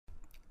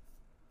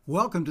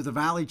Welcome to the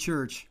Valley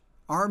Church.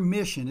 Our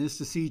mission is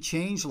to see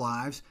changed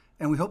lives,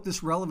 and we hope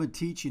this relevant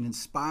teaching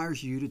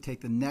inspires you to take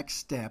the next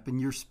step in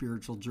your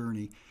spiritual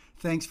journey.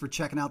 Thanks for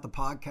checking out the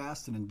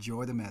podcast and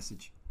enjoy the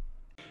message.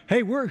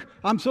 Hey,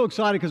 I'm so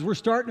excited because we're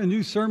starting a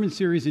new sermon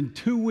series in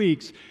 2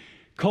 weeks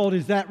called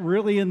Is That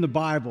Really in the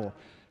Bible?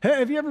 Hey,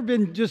 have you ever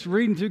been just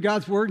reading through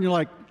God's Word and you're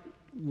like,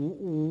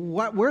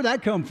 where'd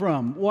that come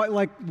from?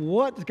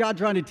 What's God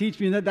trying to teach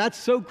me? That's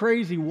so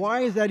crazy.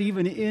 Why is that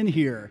even in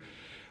here?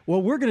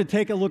 Well, we're going to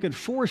take a look at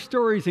 4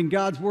 stories in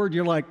God's Word.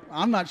 You're like,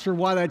 I'm not sure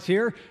why that's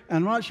here, and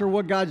I'm not sure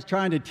what God's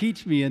trying to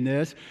teach me in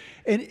this.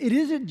 And it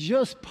isn't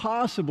just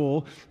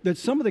possible that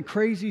some of the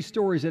crazy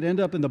stories that end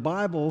up in the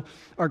Bible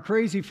are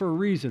crazy for a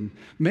reason.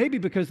 Maybe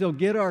because they'll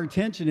get our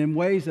attention in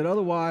ways that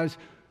otherwise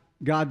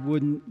God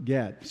wouldn't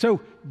get.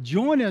 So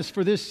join us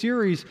for this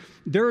series.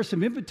 There are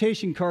some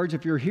invitation cards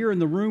if you're here in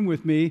the room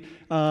with me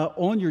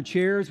on your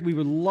chairs. We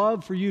would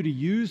love for you to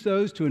use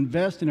those to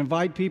invest and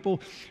invite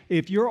people.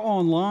 If you're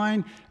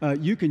online,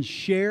 you can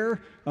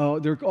share.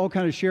 There are all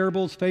kinds of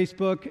shareables,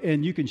 Facebook,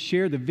 and you can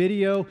share the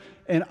video.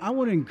 And I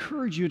want to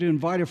encourage you to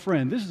invite a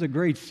friend. This is a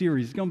great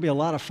series. It's going to be a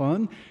lot of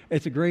fun.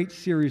 It's a great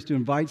series to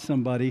invite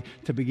somebody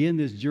to begin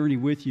this journey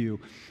with you.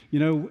 You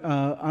know,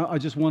 I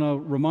just want to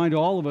remind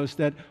all of us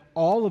that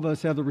all of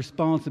us have the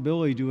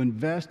responsibility to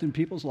invest in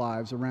people's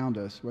lives around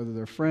us, whether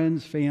they're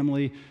friends,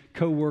 family,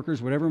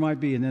 co-workers, whatever it might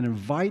be, and then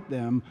invite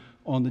them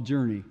on the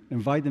journey.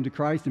 Invite them to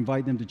Christ,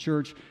 invite them to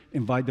church,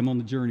 invite them on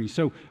the journey.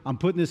 So I'm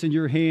putting this in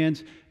your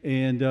hands,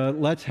 and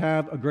let's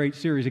have a great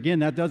series. Again,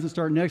 that doesn't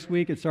start next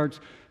week. It starts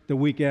the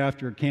week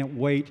after. Can't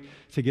wait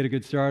to get a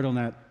good start on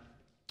that.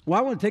 Well,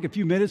 I want to take a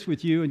few minutes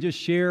with you and just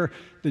share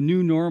the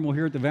new normal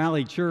here at the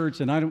Valley Church.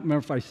 And I don't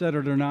remember if I said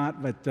it or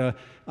not, but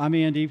I'm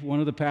Andy, one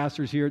of the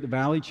pastors here at the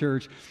Valley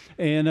Church.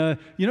 And,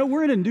 you know,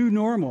 we're in a new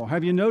normal.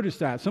 Have you noticed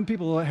that? Some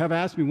people have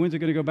asked me, when's it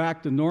going to go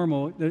back to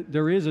normal?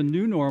 There is a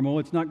new normal.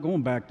 It's not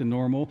going back to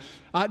normal.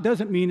 It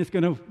doesn't mean it's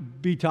going to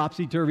be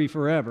topsy-turvy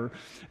forever.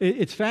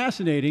 It's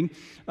fascinating.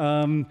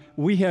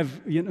 We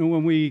have, you know,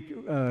 when we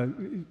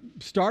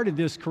started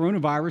this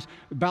coronavirus,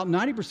 about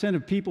 90%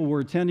 of people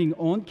were attending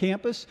on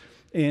campus,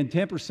 and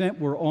 10%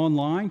 were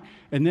online,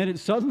 and then it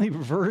suddenly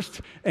reversed,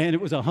 and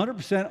it was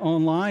 100%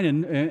 online,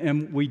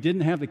 and we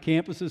didn't have the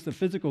campuses, the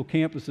physical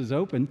campuses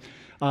open.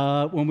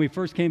 When we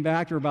first came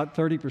back, there were about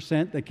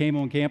 30% that came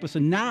on campus,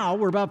 and now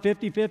we're about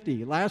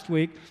 50-50. Last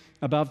week,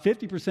 about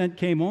 50%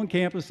 came on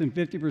campus and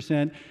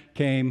 50%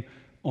 came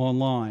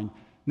online.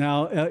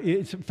 Now,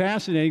 it's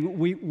fascinating.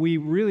 We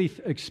really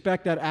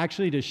expect that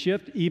actually to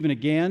shift even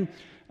again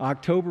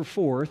October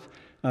 4th.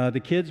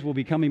 The kids will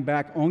be coming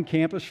back on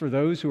campus for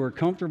those who are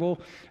comfortable.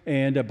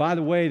 And by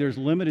the way, there's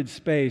limited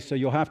space, so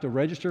you'll have to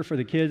register for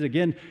the kids.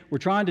 Again, we're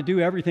trying to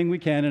do everything we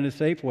can in a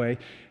safe way.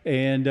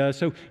 And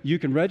so you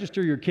can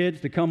register your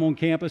kids to come on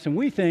campus. And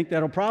we think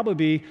that'll probably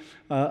be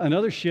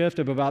another shift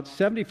of about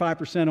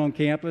 75% on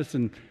campus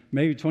and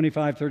maybe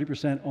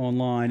 25-30%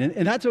 online.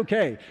 And that's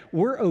okay.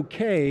 We're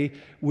okay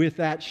with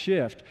that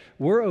shift.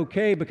 We're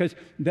okay because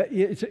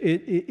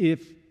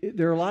if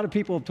there are a lot of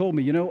people who have told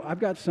me, you know, I've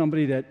got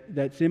somebody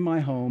that's in my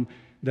home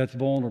that's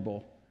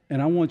vulnerable.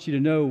 And I want you to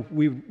know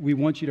we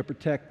want you to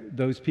protect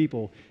those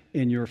people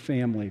in your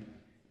family.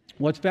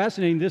 What's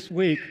fascinating this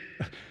week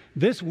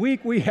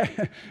we've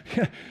had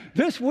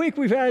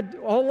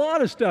a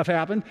lot of stuff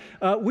happen.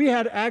 We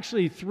had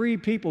actually 3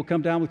 people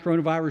come down with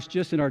coronavirus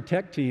just in our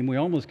tech team. We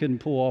almost couldn't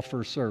pull off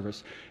first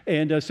service.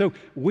 And so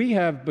we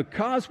have,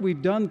 because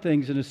we've done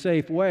things in a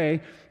safe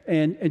way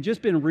and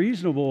just been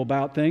reasonable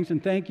about things,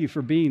 and thank you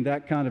for being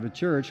that kind of a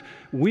church,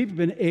 we've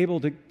been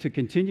able to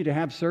continue to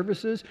have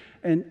services,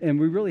 and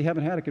we really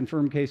haven't had a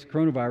confirmed case of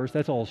coronavirus.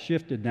 That's all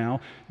shifted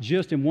now.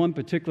 Just in one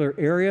particular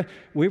area,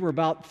 we were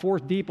about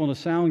 4th deep on a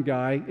sound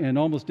guy and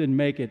almost didn't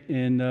make it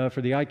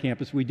for the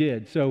iCampus. We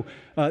did. So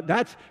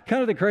that's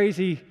kind of the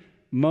crazy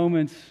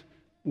moments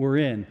we're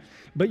in.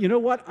 But you know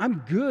what?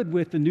 I'm good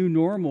with the new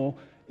normal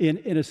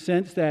in a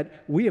sense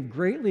that we have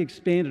greatly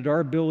expanded our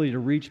ability to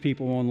reach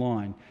people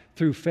online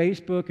through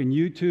Facebook and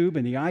YouTube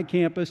and the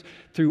iCampus,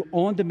 through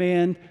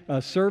on-demand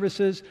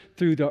services,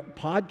 through the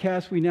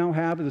podcasts we now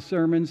have of the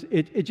sermons.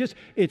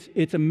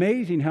 It's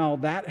amazing how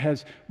that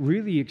has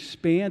really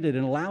expanded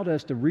and allowed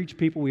us to reach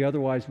people we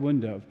otherwise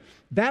wouldn't have.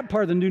 That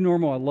part of the new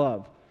normal I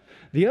love.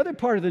 The other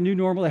part of the new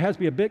normal that has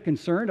me a bit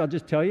concerned, I'll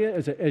just tell you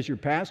as your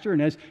pastor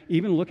and as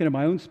even looking at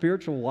my own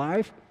spiritual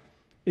life,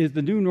 is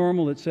the new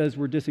normal that says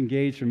we're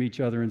disengaged from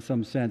each other in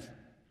some sense.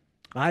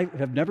 I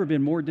have never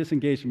been more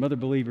disengaged from other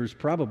believers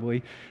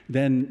probably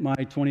than my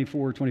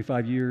 24,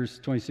 25 years,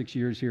 26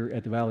 years here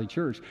at the Valley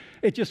Church.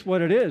 It's just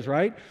what it is,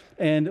 right?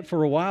 And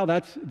for a while,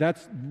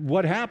 that's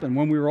what happened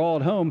when we were all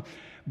at home.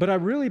 But I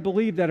really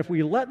believe that if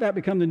we let that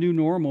become the new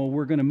normal,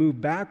 we're going to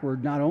move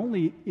backward, not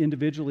only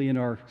individually in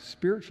our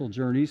spiritual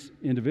journeys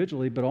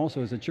individually, but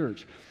also as a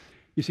church.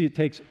 You see,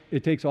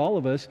 it takes all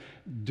of us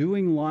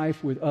doing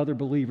life with other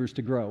believers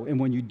to grow. And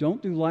when you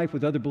don't do life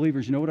with other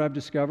believers, you know what I've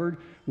discovered?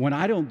 When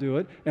I don't do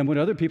it, and when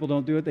other people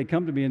don't do it, they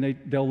come to me and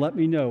they'll let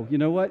me know, you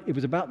know what? It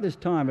was about this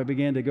time I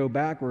began to go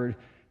backward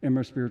in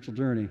my spiritual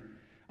journey.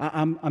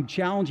 I'm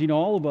challenging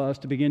all of us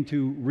to begin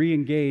to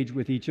re-engage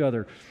with each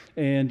other.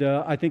 And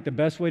I think the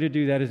best way to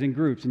do that is in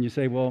groups. And you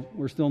say, well,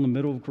 we're still in the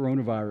middle of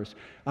coronavirus.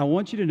 I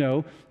want you to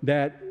know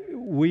that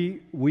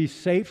we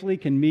safely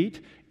can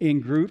meet in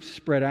groups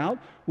spread out.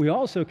 We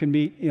also can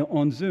meet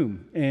on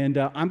Zoom. And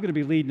I'm going to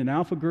be leading an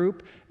alpha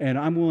group, and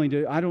I'm willing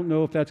to, I don't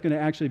know if that's going to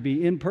actually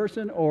be in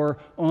person or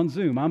on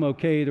Zoom. I'm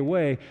okay either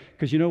way,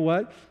 because you know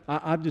what?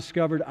 I've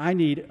discovered I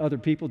need other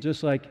people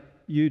just like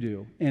you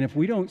do. And if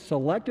we don't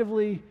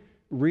selectively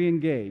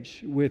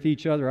re-engage with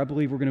each other, I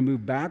believe we're going to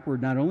move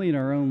backward, not only in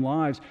our own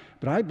lives,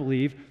 but I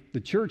believe the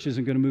church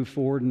isn't going to move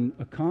forward and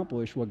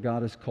accomplish what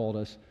God has called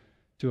us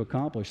to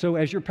accomplish. So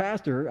as your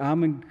pastor,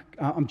 I'm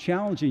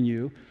challenging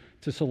you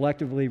to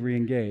selectively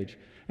re-engage.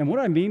 And what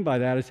I mean by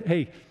that is,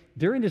 hey,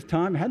 during this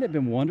time, hasn't it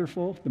been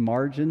wonderful,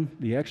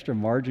 the extra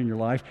margin in your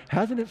life?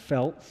 Hasn't it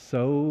felt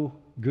so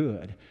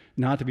good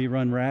not to be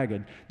run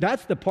ragged?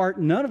 That's the part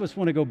none of us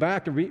want to go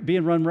back to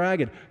being run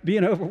ragged,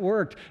 being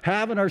overworked,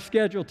 having our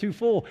schedule too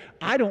full.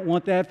 I don't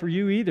want that for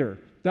you either.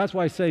 That's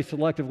why I say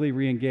selectively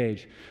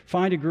re-engage.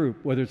 Find a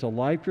group, whether it's a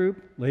life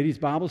group, ladies'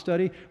 Bible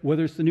study,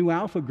 whether it's the new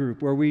Alpha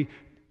group where we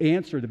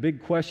answer the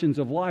big questions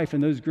of life in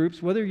those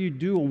groups, whether you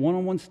do a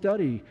one-on-one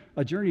study,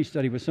 a journey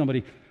study with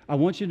somebody. I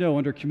want you to know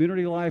under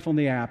Community Life on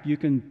the app, you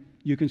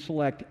can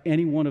select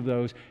any one of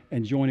those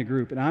and join a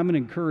group. And I'm going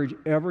to encourage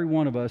every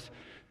one of us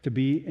to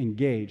be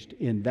engaged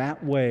in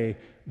that way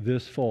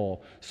this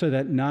fall, so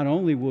that not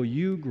only will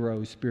you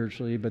grow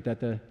spiritually, but that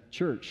the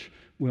church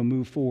will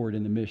move forward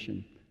in the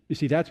mission. You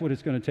see, that's what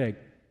it's going to take.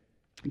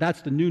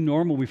 That's the new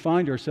normal we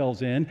find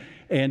ourselves in,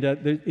 and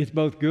it's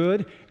both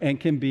good and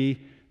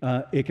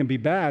it can be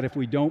bad if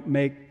we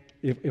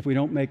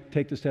don't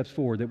take the steps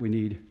forward that we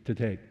need to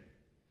take.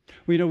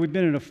 Well, we've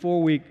been in a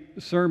 4-week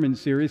sermon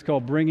series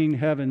called Bringing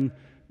Heaven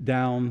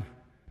Down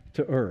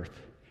to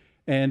Earth.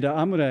 And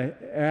I'm going to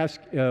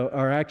ask,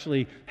 or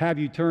actually have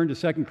you turn to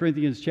 2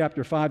 Corinthians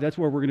chapter 5. That's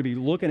where we're going to be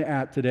looking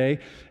at today.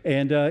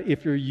 And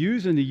if you're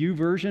using the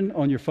YouVersion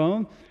on your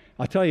phone,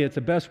 I'll tell you, it's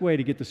the best way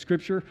to get the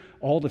scripture,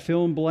 all the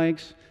fill in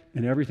blanks,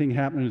 and everything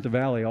happening at the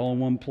Valley all in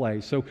one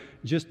place. So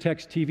just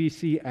text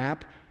TVC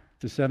app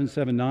to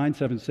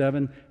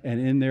 77977, and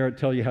in there it'll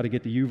tell you how to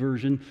get the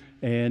YouVersion,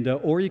 and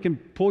or you can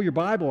pull your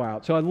Bible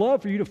out. So I'd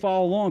love for you to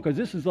follow along, because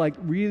this is like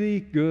really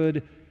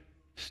good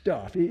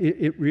stuff.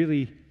 It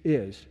really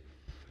is.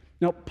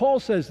 Now, Paul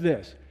says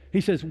this.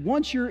 He says,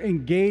 once you're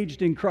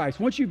engaged in Christ,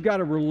 once you've got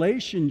a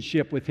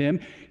relationship with Him,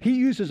 he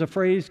uses a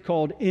phrase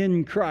called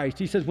in Christ.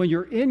 He says, when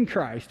you're in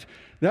Christ,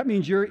 that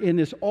means you're in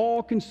this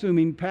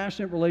all-consuming,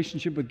 passionate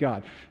relationship with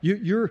God.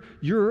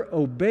 You're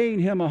obeying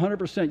Him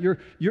 100%.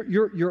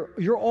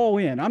 You're all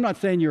in. I'm not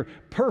saying you're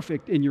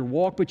perfect in your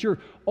walk, but you're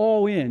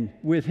all in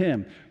with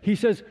Him. He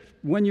says,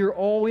 when you're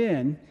all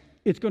in,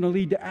 it's going to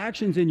lead to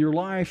actions in your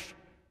life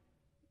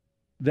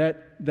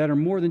that are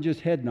more than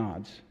just head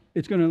nods.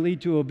 It's going to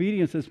lead to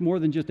obedience that's more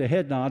than just a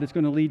head nod. It's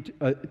going to lead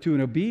to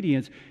an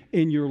obedience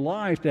in your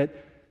life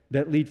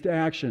that leads to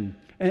action.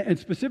 And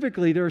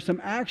specifically, there are some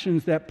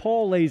actions that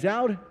Paul lays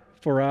out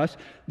for us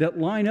that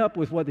line up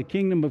with what the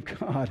kingdom of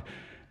God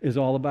is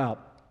all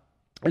about.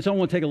 And so I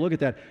want to take a look at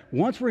that.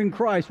 Once we're in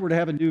Christ, we're to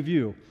have a new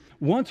view.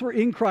 Once we're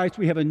in Christ,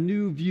 we have a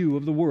new view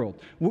of the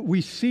world.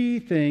 We see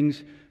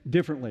things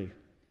differently.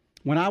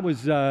 When I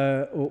was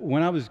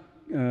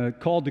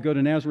called to go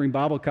to Nazarene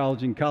Bible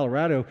College in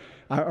Colorado,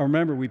 I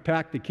remember we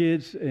packed the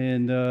kids,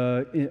 and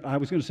I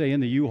was going to say in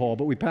the U-Haul,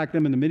 but we packed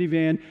them in the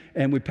minivan,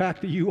 and we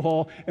packed the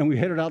U-Haul, and we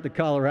headed out to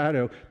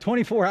Colorado.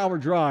 24-hour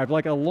drive,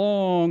 like a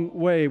long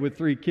way with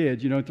 3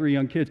 kids, 3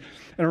 young kids.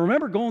 And I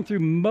remember going through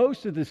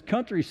most of this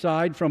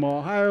countryside from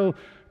Ohio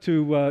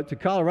to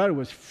Colorado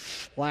was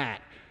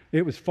flat.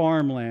 It was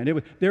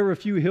farmland. There were a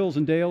few hills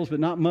and dales, but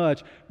not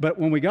much. But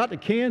when we got to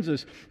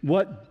Kansas,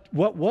 it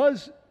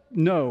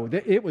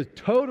was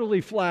totally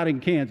flat in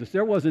Kansas.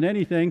 There wasn't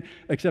anything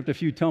except a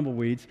few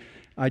tumbleweeds.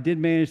 I did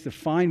manage to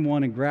find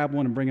one and grab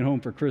one and bring it home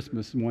for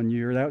Christmas one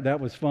year. That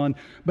was fun.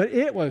 But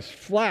it was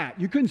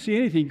flat. You couldn't see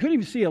anything. You couldn't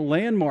even see a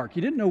landmark.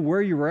 You didn't know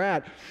where you were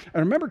at. I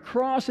remember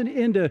crossing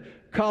into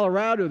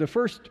Colorado, the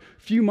first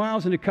few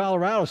miles into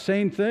Colorado,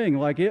 same thing.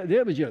 Like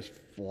it was just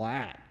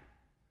flat.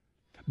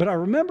 But I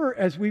remember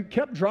as we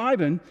kept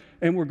driving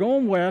and we're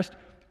going west,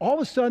 all of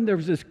a sudden there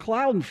was this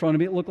cloud in front of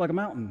me. It looked like a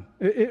mountain.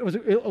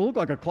 It looked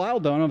like a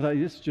cloud, though. And I was like,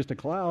 this is just a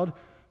cloud,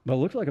 but it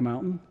looked like a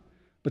mountain.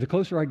 But the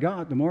closer I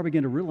got, the more I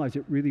began to realize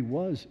it really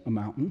was a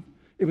mountain.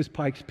 It was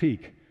Pikes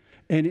Peak.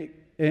 And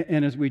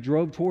as we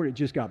drove toward it, it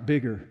just got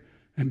bigger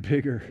and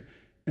bigger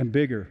and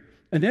bigger.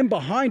 And then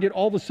behind it,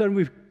 all of a sudden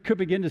we could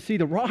begin to see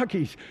the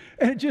Rockies.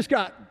 And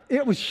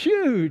it was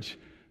huge.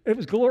 It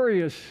was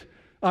glorious.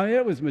 I mean,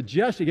 it was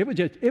majestic.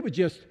 It was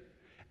just,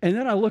 and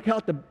then I look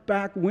out the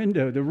back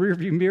window, the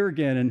rearview mirror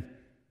again,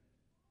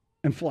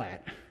 and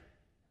flat.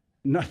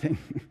 Nothing.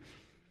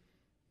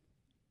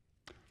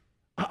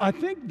 I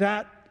think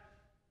that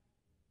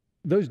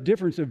those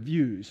difference of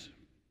views,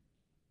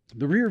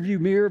 the rearview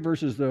mirror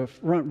versus the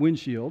front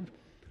windshield,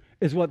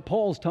 is what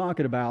Paul's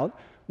talking about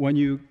when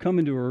you come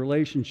into a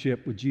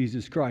relationship with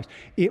Jesus Christ.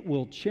 It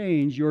will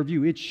change your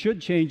view. It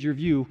should change your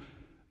view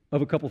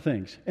of a couple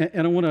things.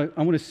 And I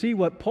want to see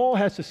what Paul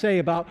has to say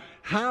about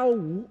how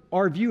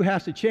our view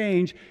has to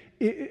change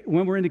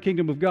when we're in the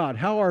kingdom of God,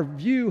 how our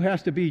view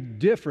has to be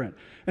different.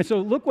 And so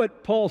look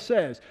what Paul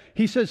says.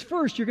 He says,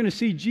 first, you're going to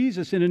see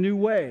Jesus in a new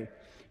way.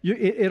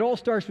 It all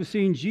starts with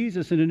seeing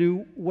Jesus in a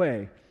new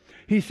way.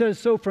 He says,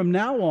 so from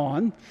now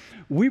on,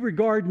 we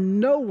regard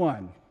no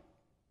one,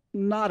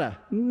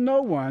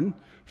 no one,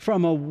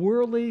 from a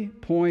worldly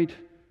point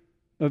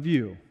of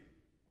view.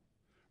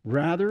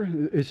 Rather,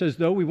 it says,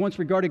 though we once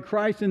regarded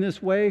Christ in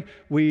this way,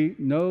 we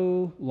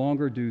no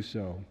longer do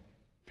so.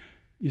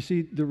 You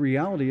see, the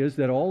reality is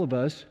that all of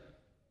us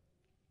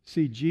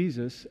see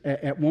Jesus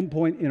at one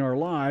point in our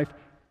life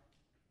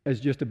as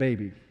just a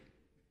baby,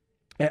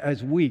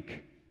 as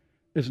weak,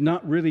 as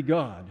not really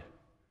God,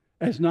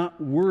 as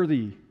not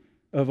worthy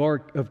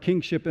of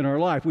kingship in our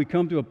life. We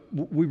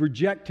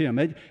reject Him.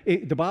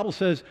 The Bible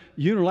says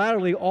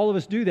unilaterally all of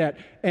us do that.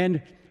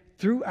 And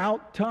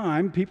throughout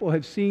time, people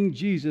have seen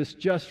Jesus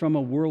just from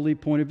a worldly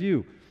point of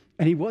view.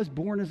 And He was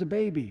born as a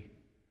baby.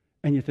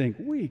 And you think,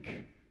 weak.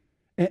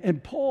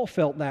 And Paul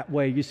felt that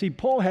way. You see,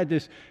 Paul had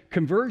this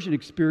conversion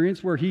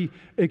experience where he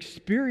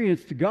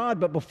experienced God.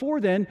 But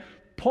before then,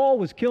 Paul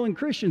was killing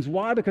Christians.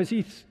 Why? Because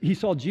he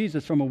saw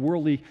Jesus from a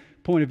worldly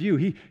point of view.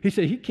 He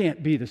said, he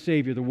can't be the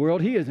Savior of the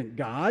world. He isn't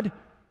God.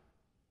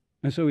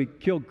 And so he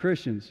killed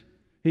Christians.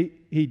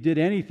 He did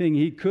anything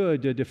he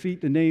could to defeat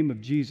the name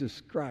of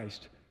Jesus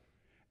Christ.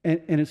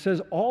 And it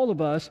says all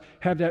of us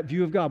have that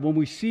view of God. When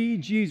we see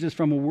Jesus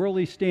from a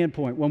worldly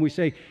standpoint, when we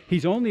say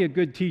he's only a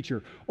good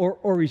teacher,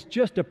 or he's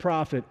just a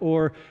prophet,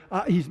 or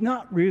he's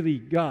not really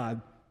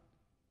God.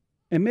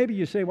 And maybe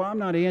you say, well, I'm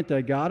not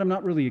anti-God. I'm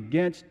not really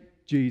against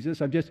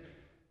Jesus.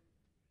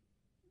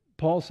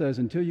 Paul says,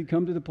 until you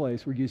come to the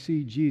place where you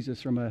see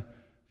Jesus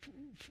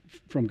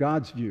from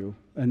God's view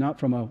and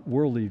not from a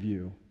worldly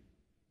view,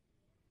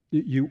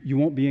 you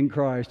won't be in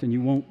Christ, and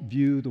you won't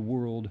view the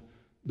world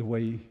the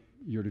way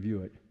you're to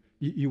view it.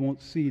 You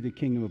won't see the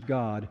kingdom of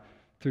God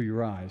through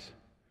your eyes,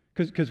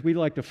 because we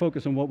like to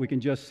focus on what we can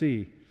just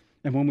see.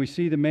 And when we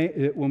see the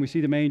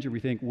manger, we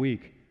think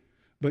weak.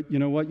 But you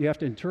know what? You have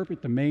to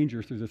interpret the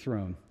manger through the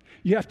throne.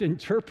 You have to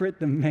interpret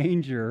the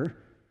manger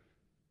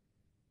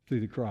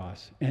through the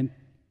cross and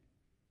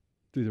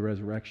through the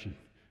resurrection,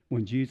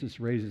 when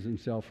Jesus raises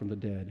Himself from the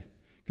dead.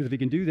 Because if He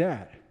can do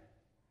that,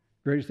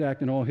 greatest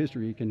act in all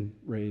history, He can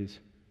raise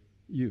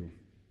you.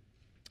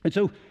 And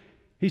so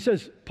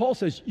Paul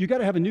says, you got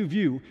to have a new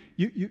view.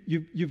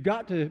 You've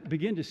got to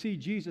begin to see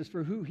Jesus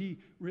for who He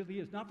really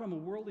is, not from a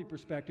worldly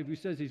perspective who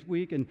says He's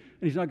weak and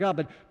He's not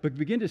God, but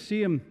begin to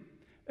see Him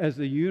as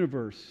the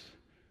universe,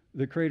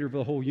 the creator of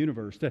the whole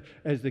universe,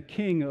 as the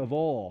King of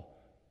all,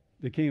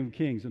 the King of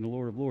kings and the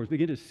Lord of lords.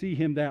 Begin to see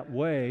Him that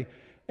way.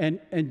 And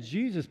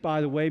Jesus,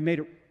 by the way, made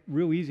it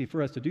real easy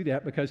for us to do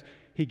that, because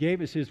He gave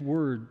us His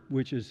word,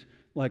 which is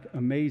like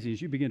amazing.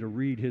 As you begin to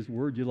read His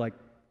word, you're like,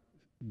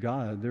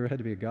 God, there had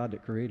to be a God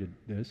that created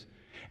this.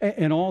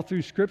 And all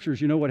through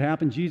scriptures, you know what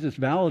happened? Jesus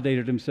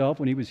validated Himself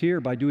when He was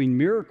here by doing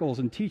miracles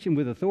and teaching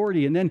with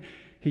authority. And then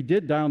He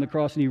did die on the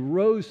cross, and He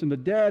rose from the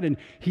dead, and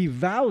He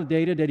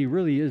validated that He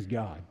really is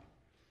God.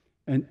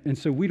 And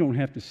so we don't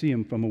have to see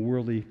Him from a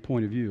worldly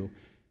point of view.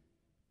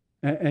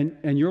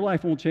 And your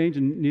life won't change,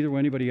 and neither will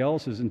anybody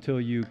else's, until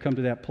you come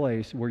to that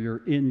place where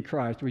you're in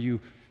Christ, where you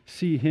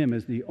see Him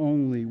as the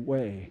only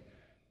way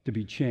to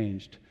be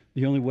changed,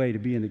 the only way to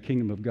be in the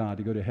kingdom of God,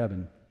 to go to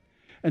heaven.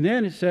 And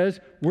then it says,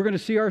 we're going to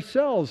see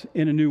ourselves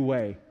in a new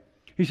way.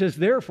 He says,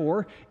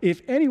 therefore,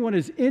 if anyone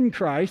is in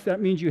Christ, that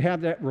means you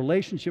have that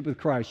relationship with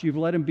Christ. You've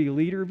let Him be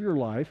leader of your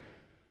life.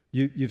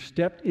 You've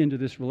stepped into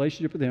this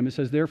relationship with Him. It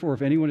says, therefore,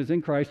 if anyone is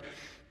in Christ,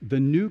 the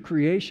new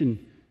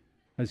creation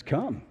has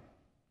come.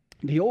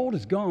 The old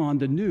is gone,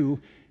 the new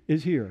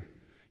is here.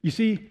 You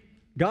see,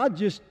 God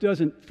just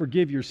doesn't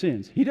forgive your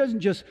sins. He doesn't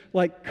just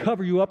like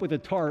cover you up with a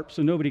tarp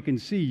so nobody can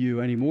see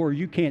you anymore.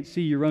 You can't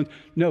see your own.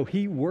 No,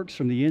 He works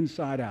from the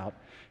inside out.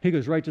 He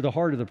goes right to the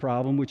heart of the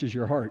problem, which is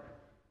your heart.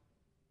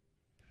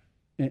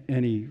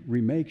 And He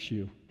remakes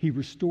you. He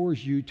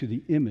restores you to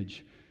the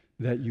image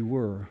that you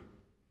were.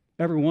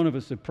 Every one of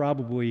us have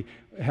probably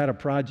had a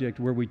project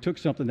where we took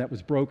something that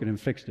was broken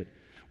and fixed it,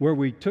 where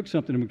we took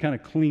something and we kind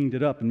of cleaned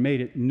it up and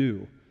made it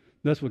new.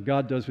 That's what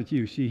God does with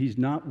you. See, He's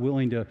not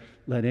willing to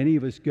let any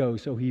of us go,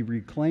 so He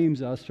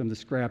reclaims us from the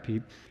scrap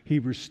heap. He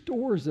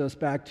restores us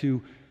back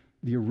to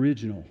the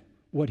original,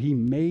 what He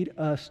made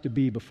us to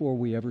be before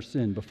we ever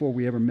sinned, before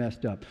we ever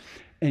messed up.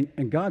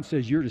 And God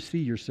says you're to see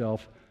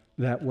yourself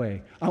that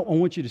way. I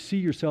want you to see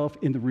yourself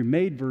in the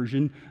remade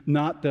version,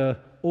 not the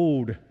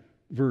old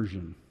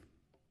version.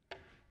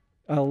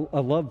 I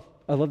love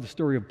the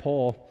story of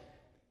Paul.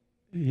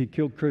 He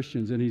killed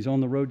Christians, and he's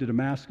on the road to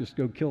Damascus to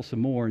go kill some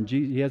more, and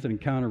he has an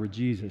encounter with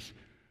Jesus.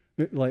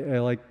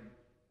 Like,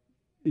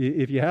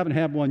 if you haven't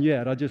had one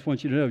yet, I just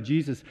want you to know,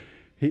 Jesus,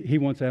 He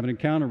wants to have an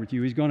encounter with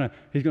you. He's going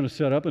to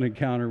set up an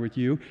encounter with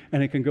you,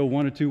 and it can go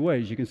one of two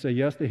ways. You can say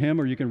yes to him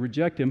or you can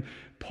reject him.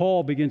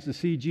 Paul begins to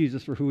see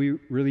Jesus for who he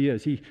really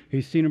is.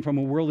 He's seen him from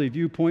a worldly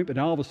viewpoint, but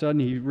now all of a sudden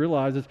he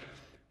realizes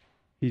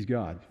he's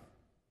God,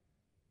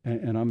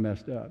 and I'm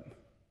messed up.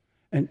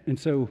 And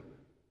so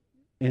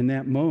in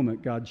that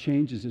moment, God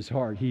changes his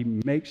heart. He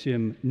makes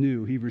him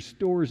new. He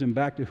restores him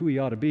back to who he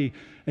ought to be.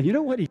 And you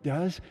know what he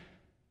does?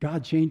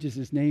 God changes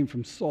his name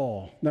from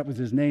Saul, that was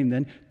his name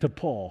then, to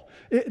Paul.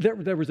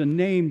 There was a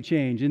name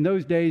change. In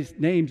those days,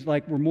 names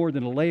were more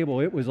than a label.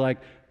 It was like,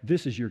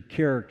 this is your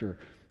character.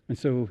 And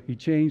so he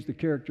changed the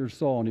character of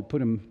Saul and he put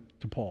him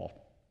to Paul.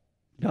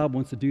 God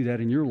wants to do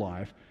that in your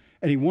life.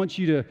 And he wants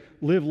you to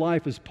live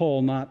life as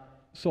Paul,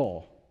 not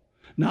Saul.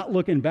 Not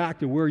looking back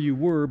to where you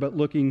were, but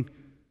looking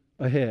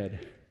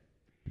ahead.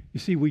 You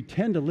see, we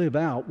tend to live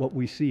out what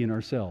we see in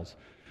ourselves.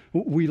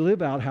 We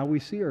live out how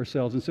we see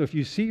ourselves. And so if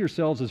you see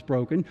yourselves as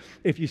broken,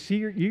 if you see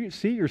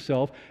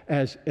yourself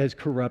as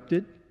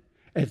corrupted,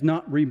 as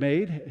not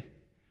remade,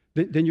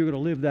 then you're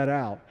going to live that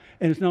out.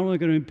 And it's not only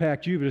going to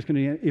impact you, but it's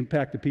going to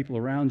impact the people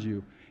around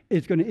you.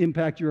 It's going to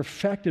impact your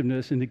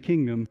effectiveness in the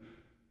kingdom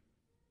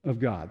of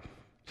God.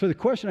 So the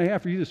question I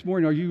have for you this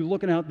morning, are you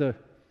looking out the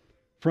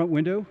front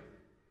window,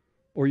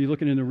 or are you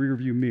looking in the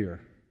rearview mirror?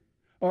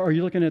 Or are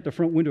you looking at the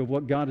front window of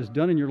what God has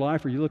done in your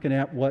life, or are you looking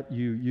at what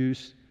you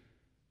used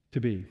to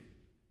be?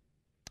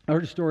 I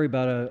heard a story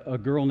about a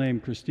girl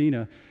named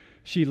Christina.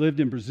 She lived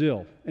in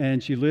Brazil,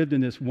 and she lived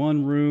in this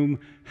one-room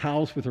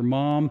house with her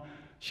mom.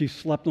 She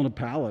slept on a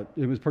pallet.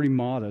 It was pretty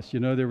modest. You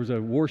know, there was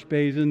a wash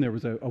basin, there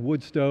was a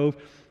wood stove.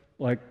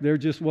 There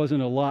just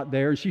wasn't a lot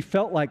there. And she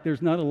felt like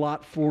there's not a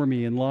lot for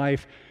me in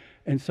life.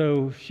 And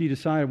so she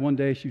decided one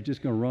day she was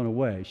just going to run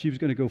away. She was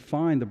going to go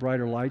find the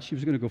brighter light. She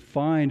was going to go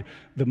find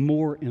the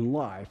more in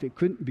life. It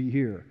couldn't be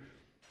here.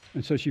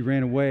 And so she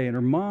ran away, and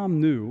her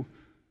mom knew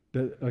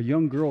that a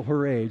young girl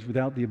her age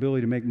without the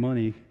ability to make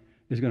money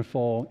is going to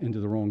fall into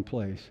the wrong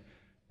place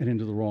and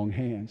into the wrong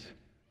hands.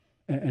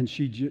 And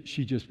she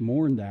just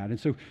mourned that. And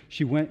so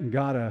she went and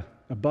got a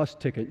bus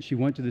ticket. She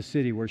went to the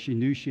city where she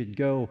knew she'd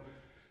go.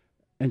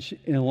 And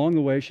along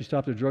the way, she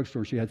stopped at a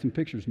drugstore. She had some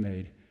pictures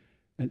made,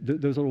 and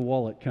those little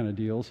wallet kind of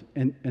deals.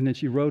 And then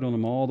she wrote on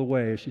them all the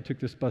way as she took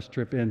this bus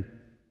trip in.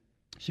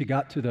 She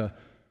got to the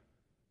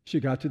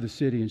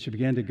city, and she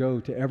began to go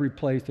to every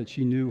place that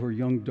she knew her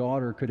young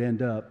daughter could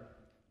end up.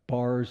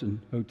 Bars and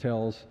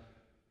hotels,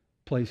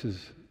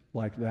 places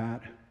like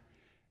that.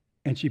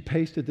 And she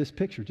pasted this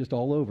picture just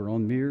all over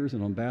on mirrors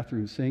and on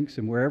bathroom sinks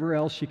and wherever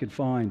else she could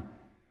find.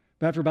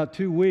 But after about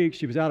 2 weeks,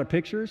 she was out of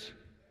pictures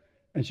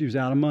and she was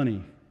out of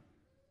money.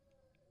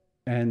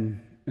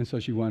 And so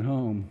she went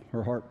home.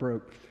 Her heart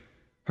broke.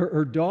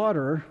 Her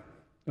daughter,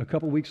 a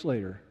couple weeks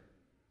later,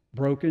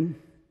 broken,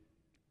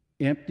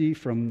 empty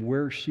from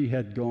where she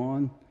had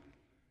gone,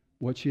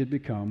 what she had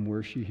become,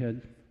 what she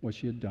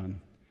had done,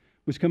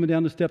 was coming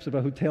down the steps of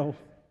a hotel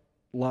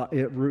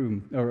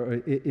room or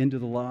into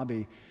the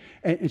lobby.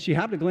 And she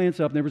happened to glance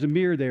up, and there was a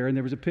mirror there, and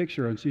there was a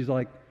picture, and she's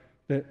like,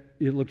 that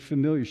it looked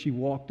familiar. She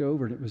walked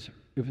over, and it was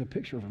a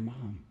picture of her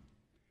mom.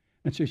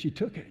 And so she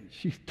took it,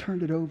 she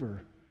turned it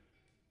over,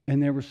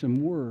 and there were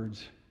some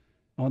words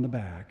on the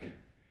back.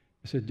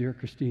 It said, "Dear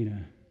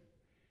Christina,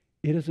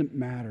 it doesn't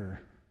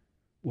matter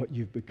what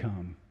you've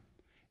become.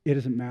 It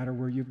doesn't matter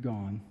where you've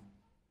gone.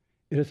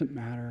 It doesn't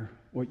matter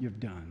what you've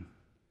done.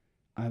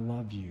 I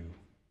love you.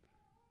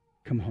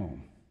 Come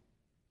home."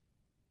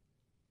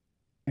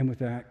 And with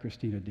that,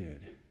 Christina did.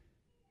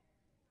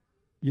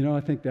 You know,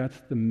 I think that's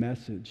the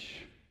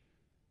message.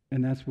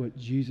 And that's what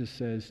Jesus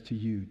says to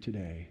you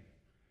today.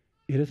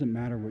 It doesn't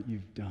matter what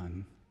you've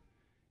done.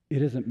 It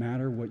doesn't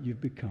matter what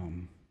you've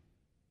become.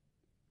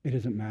 It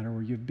doesn't matter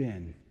where you've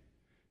been.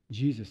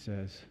 Jesus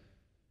says,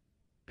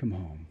 come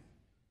home.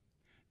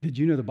 Did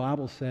you know the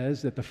Bible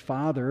says that the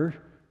Father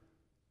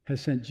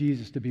has sent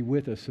Jesus to be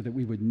with us so that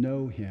we would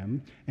know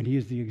him, and he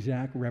is the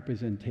exact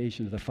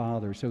representation of the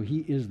Father. So he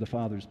is the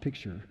Father's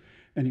picture.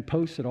 And he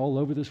posts it all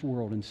over this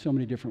world in so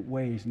many different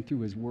ways and through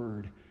his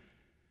word.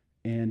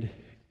 And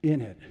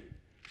in it,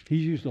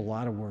 he's used a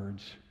lot of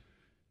words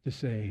to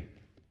say,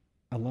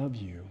 I love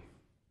you.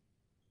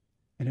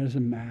 And it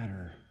doesn't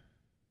matter.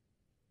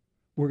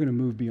 We're going to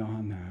move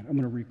beyond that. I'm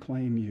going to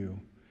reclaim you.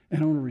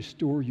 And I want to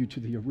restore you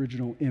to the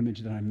original image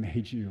that I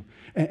made you.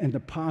 And the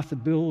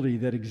possibility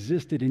that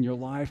existed in your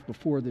life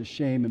before this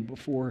shame and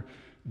before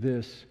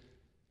this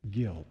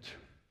guilt.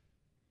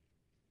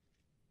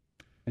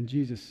 And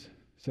Jesus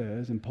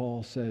says, and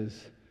Paul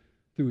says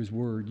through his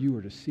word, you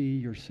are to see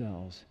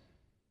yourselves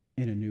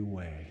in a new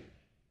way.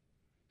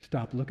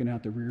 Stop looking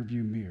out the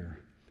rearview mirror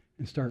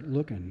and start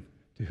looking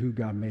to who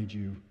God made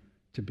you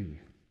to be.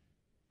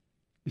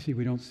 You see,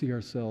 we don't see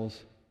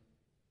ourselves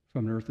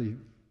from an earthly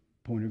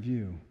point of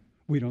view.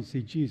 We don't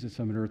see Jesus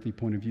from an earthly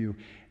point of view.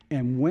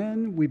 And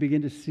when we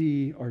begin to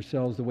see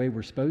ourselves the way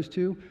we're supposed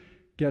to,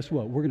 guess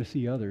what? We're going to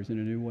see others in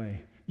a new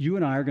way. You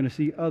and I are going to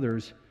see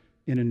others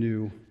in a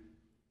new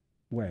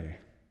way.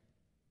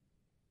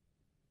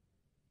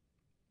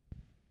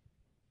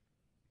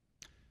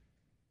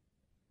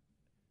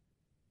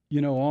 You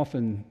know,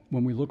 often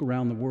when we look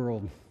around the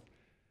world,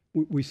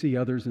 we see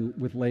others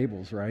with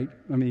labels, right?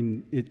 I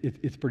mean,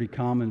 it's pretty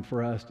common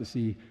for us to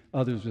see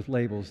others with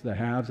labels, the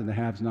haves and the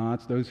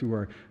have-nots, those who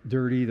are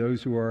dirty,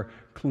 those who are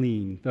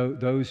clean,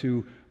 those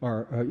who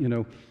are,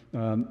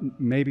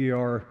 maybe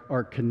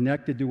are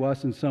connected to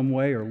us in some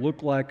way or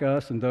look like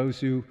us, and those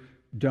who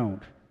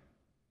don't.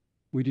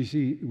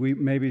 We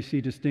maybe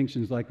see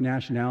distinctions like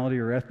nationality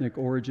or ethnic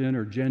origin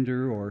or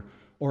gender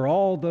or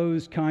all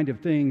those kind of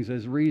things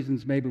as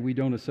reasons maybe we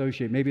don't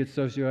associate. Maybe it's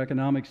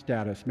socioeconomic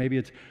status. Maybe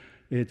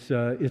it's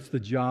the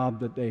job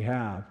that they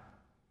have.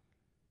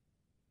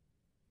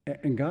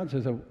 And God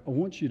says, I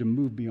want you to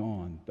move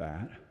beyond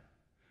that.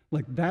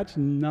 Like, that's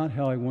not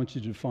how I want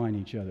you to define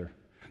each other.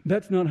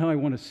 That's not how I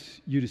want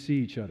you to see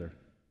each other.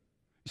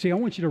 See, I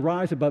want you to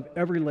rise above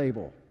every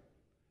label.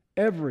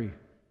 Every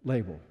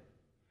label.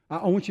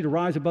 I want you to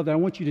rise above that. I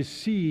want you to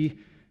see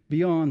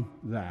beyond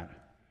that.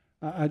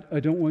 I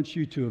don't want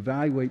you to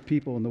evaluate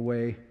people in the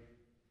way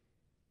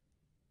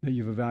that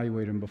you've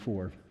evaluated them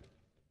before.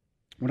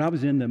 When I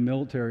was in the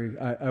military,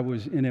 I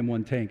was in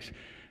M1 tanks.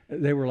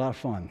 They were a lot of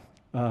fun.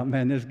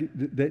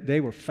 They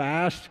were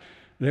fast.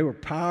 They were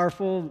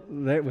powerful.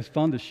 It was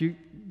fun to shoot.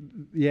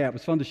 Yeah, it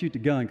was fun to shoot the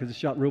gun because it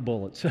shot real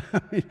bullets.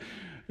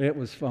 It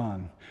was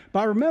fun.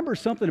 But I remember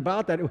something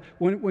about that.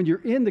 When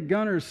you're in the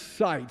gunner's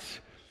sights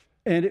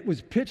and it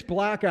was pitch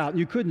black out and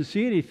you couldn't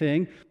see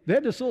anything, they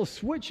had this little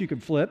switch you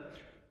could flip.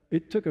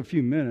 It took a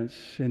few minutes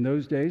in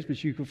those days,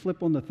 but you could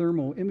flip on the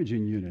thermal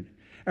imaging unit.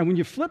 And when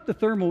you flip the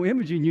thermal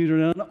imaging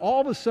unit on,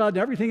 all of a sudden,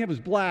 everything that was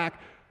black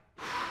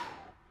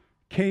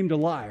came to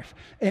life.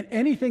 And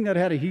anything that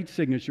had a heat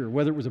signature,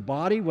 whether it was a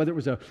body, whether it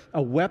was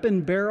a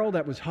weapon barrel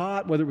that was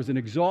hot, whether it was an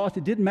exhaust,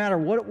 it didn't matter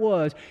what it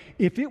was.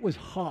 If it was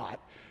hot,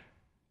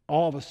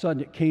 all of a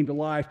sudden it came to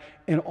life.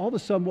 And all of a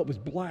sudden what was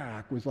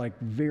black was like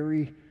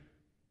very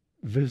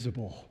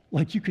visible.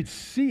 Like you could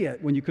see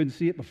it when you couldn't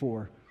see it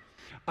before.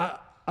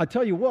 I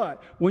tell you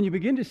what, when you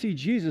begin to see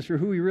Jesus for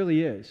who he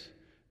really is,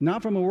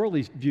 not from a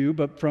worldly view,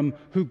 but from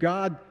who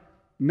God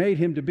made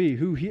him to be,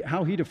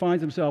 how he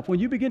defines himself. When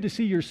you begin to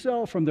see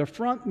yourself from the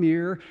front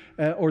mirror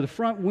or the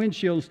front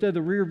windshield instead of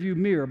the rear view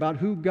mirror about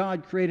who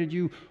God created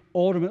you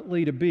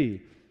ultimately to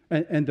be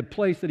and the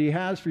place that he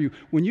has for you,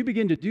 when you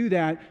begin to do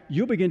that,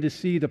 you'll begin to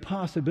see the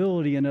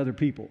possibility in other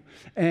people.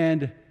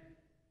 And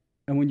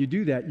when you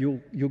do that,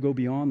 you'll go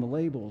beyond the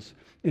labels.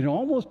 It'll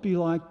almost be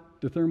like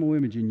the thermal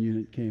imaging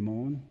unit came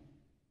on.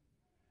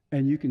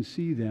 And you can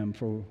see them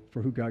for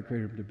who God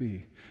created them to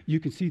be.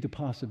 You can see the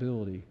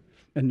possibility.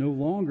 And no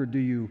longer do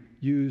you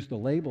use the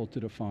label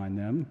to define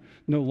them.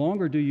 No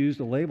longer do you use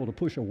the label to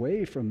push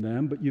away from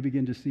them, but you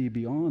begin to see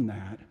beyond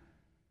that.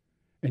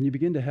 And you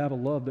begin to have a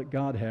love that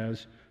God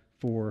has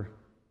for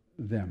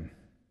them.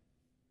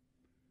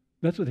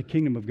 That's what the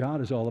kingdom of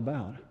God is all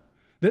about.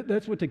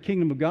 That's what the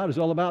kingdom of God is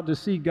all about, to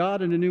see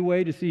God in a new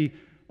way, to see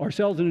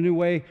ourselves in a new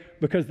way,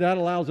 because that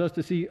allows us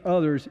to see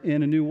others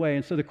in a new way.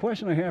 And so the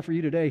question I have for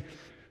you today,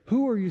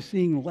 who are you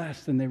seeing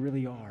less than they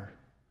really are?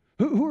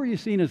 Who are you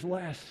seeing as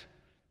less?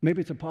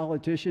 Maybe it's a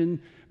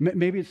politician.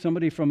 Maybe it's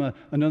somebody from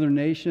another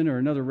nation or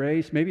another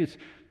race. Maybe it's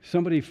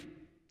somebody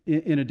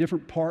in a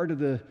different part of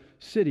the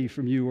city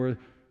from you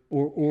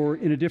or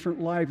in a different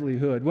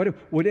livelihood.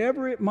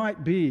 Whatever it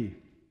might be,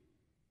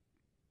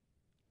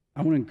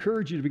 I want to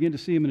encourage you to begin to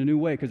see them in a new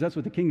way, because that's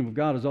what the kingdom of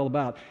God is all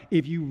about.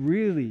 If you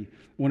really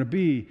want to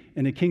be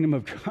in the kingdom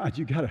of God,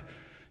 you got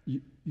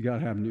to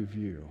have a new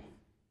view.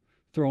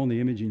 Throw on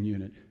the imaging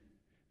unit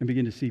and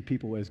begin to see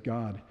people as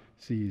God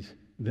sees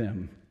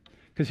them.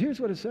 Because here's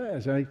what it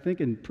says, I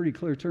think in pretty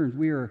clear terms,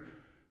 we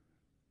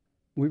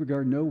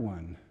regard no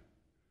one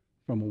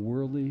from a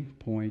worldly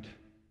point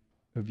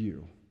of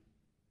view.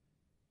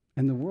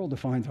 And the world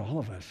defines all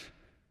of us,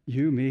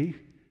 you, me,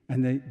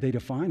 and they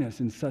define us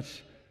in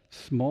such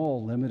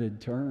small,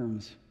 limited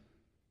terms.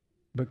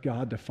 But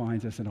God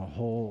defines us in a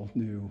whole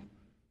new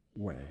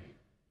way.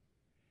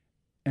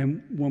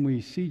 And when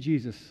we see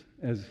Jesus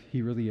as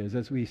he really is,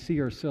 as we see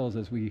ourselves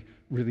as we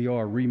really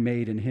are,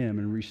 remade in him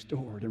and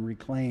restored and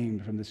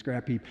reclaimed from the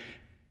scrap heap,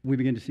 we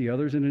begin to see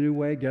others in a new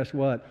way. Guess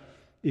what?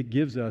 It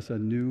gives us a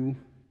new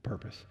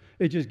purpose.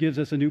 It just gives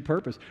us a new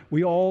purpose.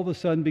 We all of a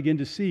sudden begin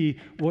to see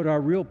what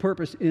our real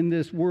purpose in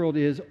this world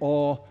is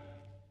all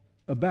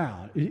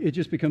about. It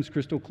just becomes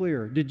crystal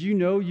clear. Did you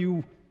know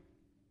you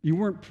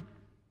weren't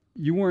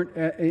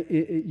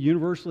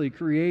universally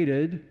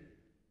created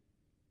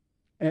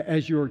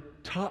as your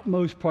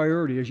topmost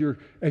priority, as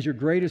your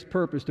greatest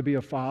purpose, to be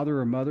a father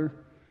or mother,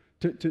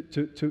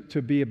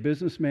 to be a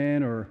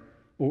businessman or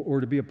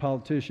to be a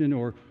politician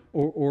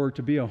or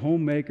to be a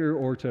homemaker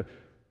or to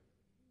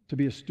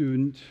be a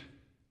student?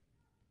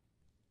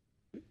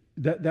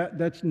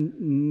 That's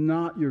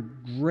not your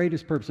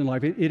greatest purpose in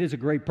life. It is a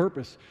great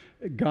purpose.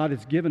 God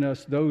has given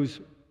us those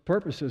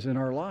purposes in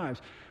our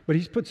lives. But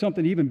he's put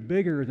something even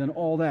bigger than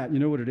all that. You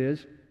know what it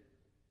is?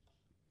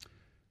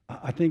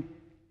 I think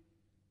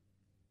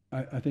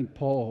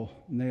Paul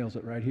nails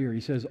it right here.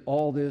 He says,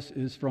 all this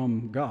is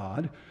from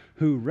God,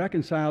 who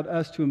reconciled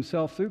us to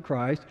himself through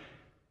Christ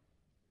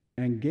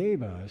and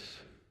gave us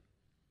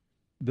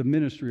the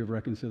ministry of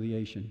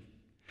reconciliation.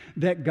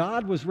 That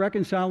God was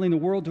reconciling the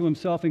world to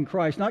himself in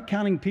Christ, not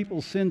counting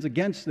people's sins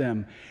against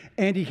them.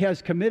 And he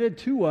has committed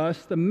to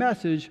us the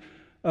message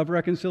of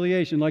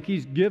reconciliation, like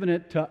he's given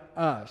it to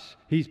us.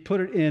 He's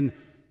put it in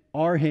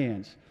our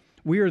hands.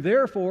 We are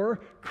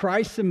therefore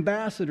Christ's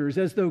ambassadors,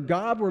 as though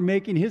God were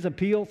making his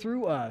appeal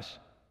through us.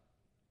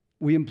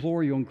 We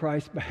implore you on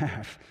Christ's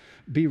behalf,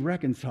 be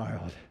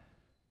reconciled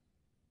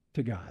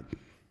to God.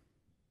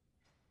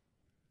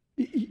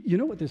 You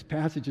know what this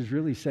passage is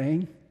really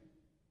saying?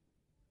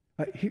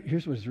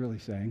 Here's what it's really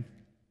saying.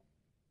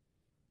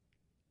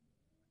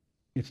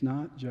 It's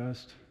not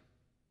just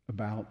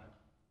about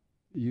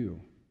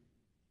you.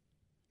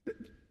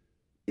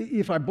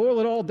 If I boil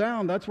it all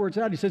down, that's where it's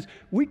at. He says,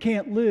 we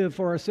can't live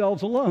for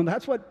ourselves alone.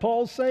 That's what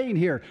Paul's saying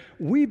here.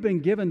 We've been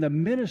given the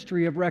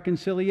ministry of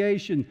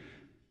reconciliation.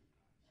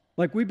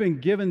 Like we've been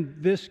given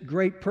this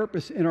great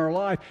purpose in our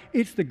life.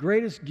 It's the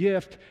greatest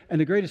gift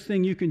and the greatest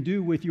thing you can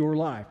do with your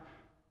life.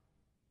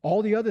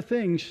 All the other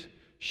things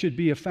should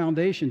be a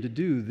foundation to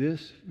do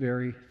this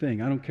very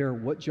thing. I don't care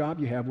what job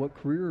you have, what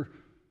career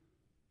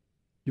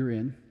you're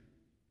in,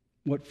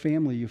 what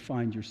family you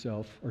find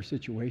yourself or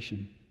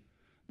situation.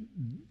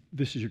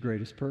 This is your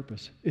greatest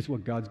purpose. It's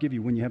what God's given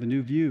you when you have a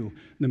new view,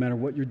 no matter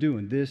what you're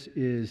doing. This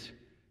is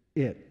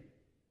it.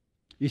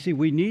 You see,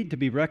 we need to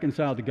be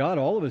reconciled to God.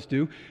 All of us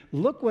do.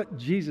 Look what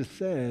Jesus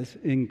says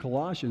in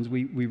Colossians.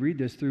 We read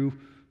this through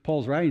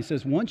Paul's writing. He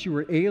says, once you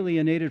were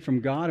alienated from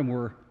God and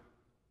were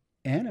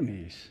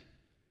enemies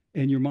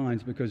in your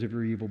minds because of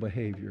your evil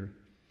behavior.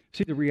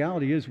 See, the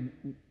reality is,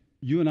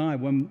 you and I,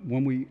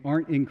 when we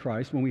aren't in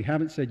Christ, when we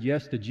haven't said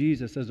yes to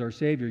Jesus as our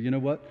Savior, you know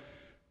what?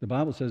 The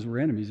Bible says we're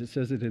enemies. It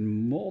says it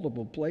in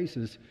multiple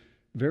places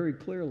very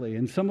clearly.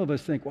 And some of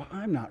us think, well,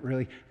 I'm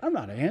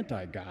not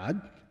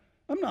anti-God.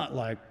 I'm not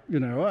like,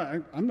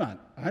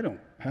 I don't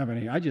have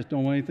any, I just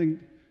don't want anything.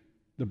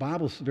 The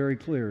Bible's very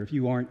clear. If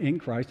you aren't in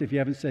Christ, if you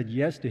haven't said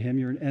yes to him,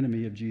 you're an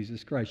enemy of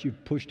Jesus Christ.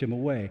 You've pushed him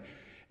away.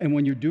 And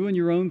when you're doing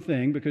your own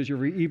thing because of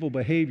your evil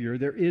behavior,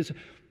 there's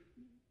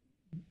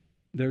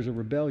a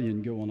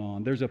rebellion going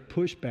on. There's a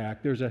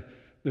pushback.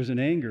 There's an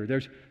anger.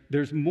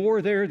 There's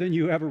more there than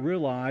you ever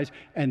realize,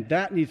 and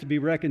that needs to be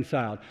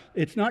reconciled.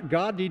 It's not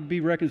God needing to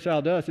be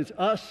reconciled to us. It's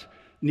us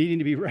needing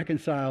to be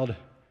reconciled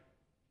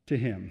to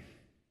him.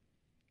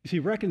 You see,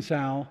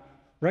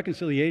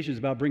 reconciliation is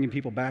about bringing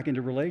people back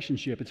into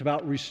relationship. It's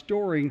about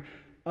restoring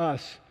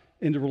us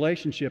into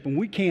relationship, and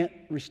we can't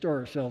restore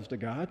ourselves to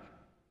God.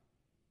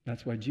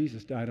 That's why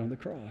Jesus died on the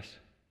cross,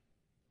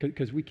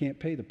 because we can't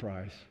pay the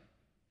price.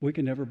 We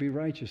can never be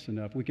righteous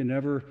enough. We can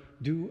never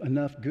do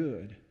enough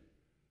good.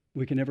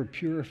 We can never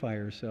purify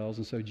ourselves.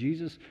 And so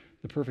Jesus,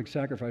 the perfect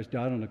sacrifice,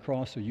 died on the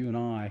cross so you and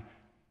I,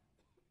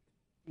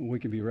 we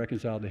can be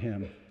reconciled to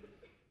him.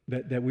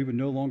 That we would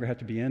no longer have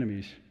to be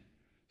enemies,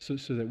 so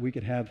that we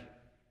could have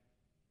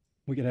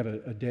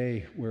a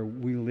day where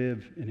we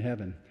live in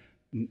heaven,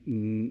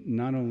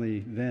 not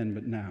only then,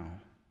 but now.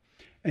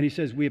 And he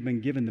says, we have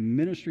been given the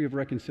ministry of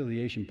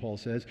reconciliation, Paul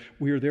says.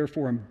 We are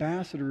therefore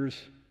ambassadors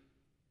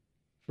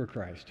for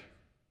Christ.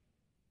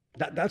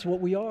 That's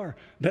what we are.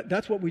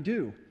 That's what we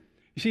do.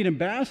 You see, an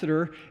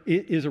ambassador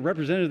is a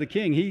representative of the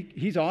king.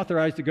 He's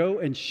authorized to go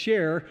and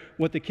share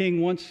what the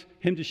king wants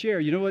him to share.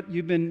 You know what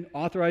you've been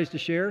authorized to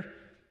share?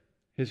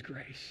 His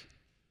grace.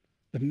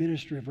 The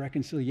ministry of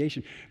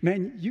reconciliation.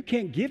 Man, you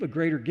can't give a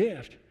greater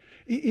gift.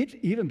 It's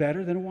even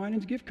better than a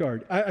Winans gift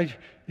card.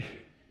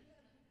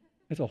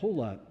 It's a whole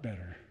lot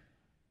better,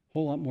 a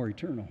whole lot more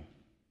eternal.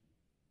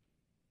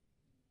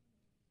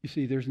 You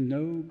see, there's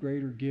no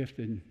greater gift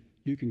than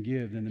you can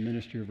give than the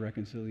ministry of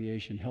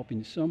reconciliation,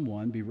 helping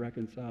someone be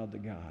reconciled to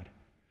God,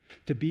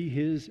 to be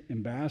his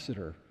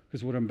ambassador.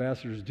 Because what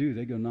ambassadors do,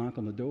 they go knock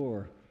on the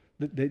door.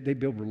 They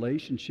build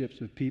relationships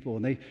with people,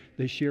 and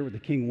they share what the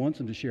king wants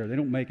them to share. They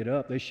don't make it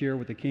up. They share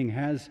what the king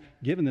has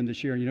given them to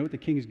share. And you know what the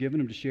king's given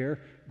them to share?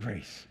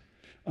 Grace.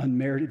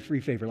 Unmerited free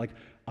favor. Like,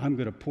 I'm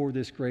going to pour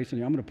this grace on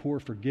you. I'm going to pour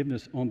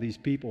forgiveness on these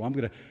people.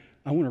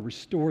 I want to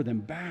restore them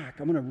back.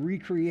 I'm going to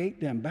recreate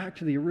them back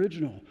to the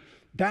original.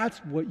 That's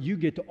what you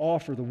get to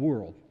offer the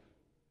world.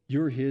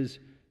 You're his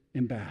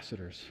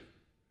ambassadors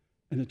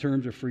in the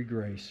terms of free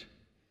grace.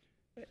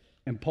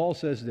 And Paul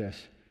says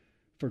this,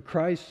 for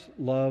Christ's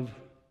love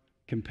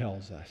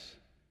compels us.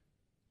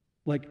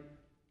 Like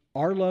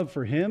our love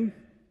for him,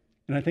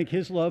 and I think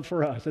his love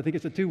for us, I think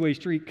it's a two-way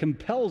street,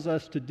 compels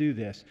us to do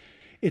this.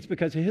 It's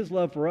because of his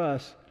love for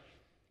us.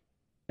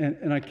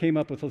 And I came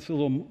up with this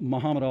little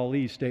Muhammad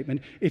Ali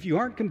statement. If you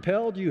aren't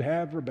compelled, you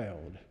have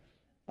rebelled.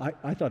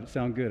 I thought it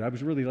sounded good. I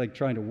was really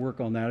trying to work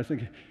on that. I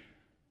think,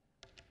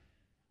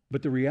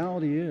 but the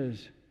reality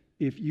is,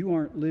 if you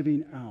aren't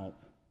living out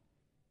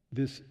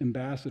this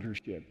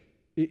ambassadorship,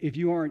 if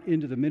you aren't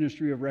into the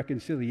ministry of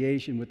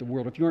reconciliation with the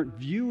world, if you aren't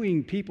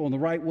viewing people in the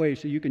right way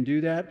so you can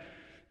do that,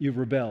 you've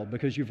rebelled,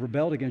 because you've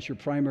rebelled against your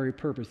primary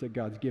purpose that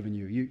God's given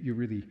you. You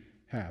really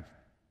have.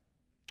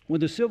 When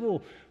the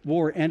Civil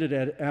War ended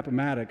at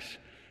Appomattox,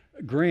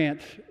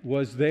 Grant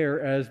was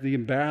there as the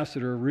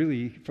ambassador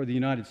really for the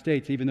United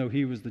States, even though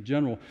he was the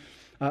general.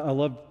 I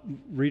love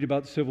read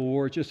about the Civil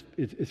War.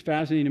 It's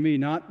fascinating to me,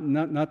 not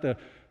the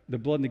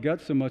blood and the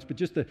guts so much, but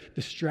just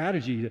the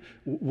strategy,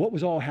 what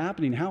was all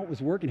happening, how it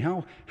was working,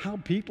 how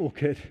people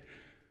could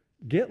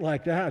get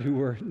like that who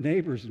were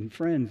neighbors and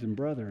friends and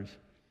brothers.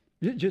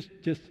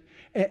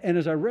 And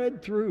as I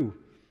read through,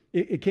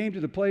 it came to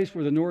the place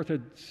where the North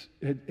had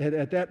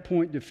at that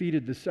point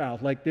defeated the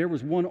South. Like there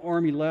was one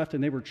army left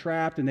and they were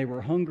trapped and they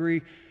were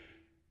hungry.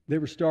 They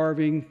were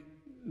starving.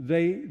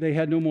 They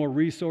had no more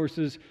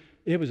resources.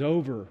 It was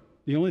over.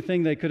 The only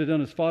thing they could have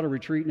done is fought a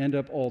retreat and end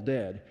up all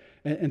dead.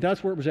 And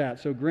that's where it was at.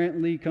 So Grant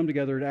and Lee come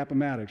together at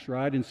Appomattox,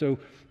 right? And so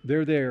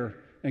they're there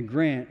and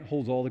Grant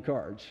holds all the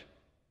cards.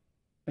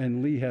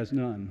 And Lee has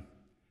none.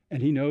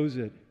 And he knows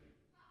it.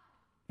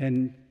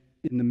 And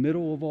in the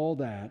middle of all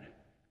that,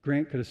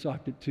 Grant could have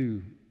socked it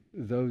to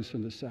those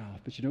from the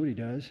South. But you know what he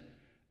does?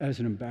 As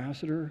an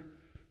ambassador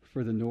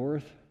for the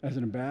North, as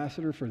an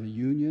ambassador for the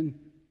Union,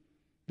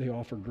 they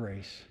offer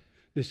grace.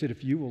 They said,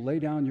 if you will lay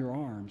down your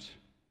arms,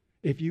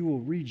 if you will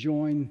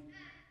rejoin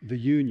the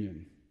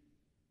Union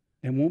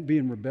and won't be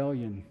in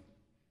rebellion,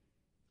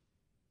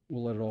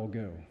 we'll let it all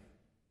go.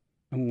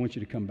 And we want you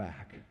to come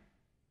back.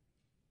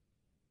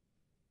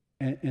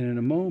 And in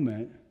a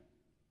moment,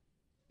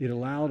 it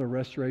allowed a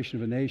restoration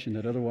of a nation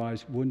that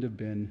otherwise wouldn't have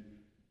been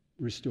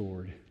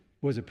restored.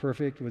 Was it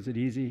perfect? Was it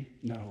easy?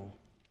 No.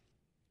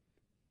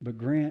 But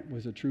Grant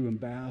was a true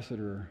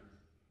ambassador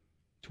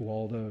to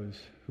all those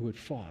who had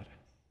fought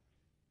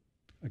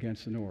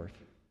against the North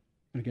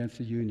and against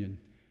the Union.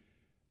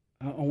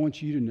 I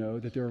want you to know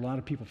that there are a lot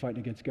of people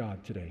fighting against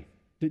God today.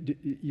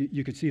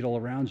 You could see it all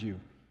around you.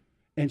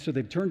 And so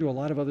they've turned to a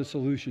lot of other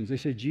solutions. They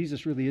say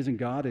Jesus really isn't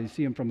God. They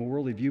see him from a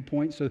worldly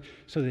viewpoint, so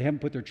they haven't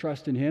put their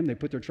trust in him. They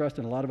put their trust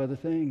in a lot of other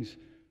things.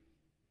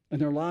 And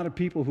there are a lot of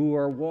people who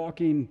are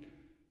walking,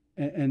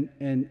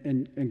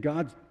 and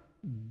God's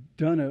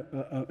done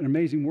an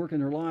amazing work in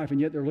their life,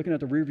 and yet they're looking at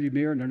the rearview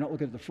mirror and they're not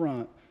looking at the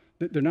front.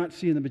 They're not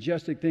seeing the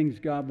majestic things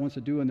God wants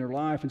to do in their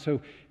life. And so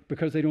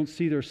because they don't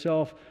see their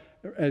self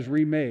as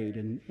remade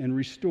and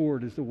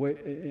restored as the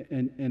way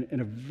and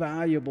a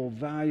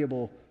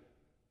valuable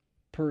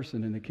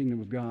person in the kingdom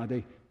of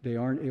God, they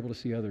aren't able to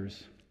see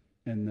others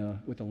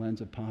with the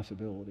lens of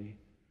possibility.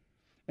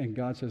 And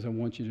God says, I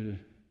want you to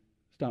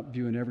stop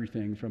viewing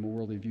everything from a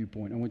worldly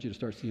viewpoint. I want you to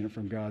start seeing it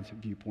from God's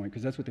viewpoint,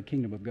 because that's what the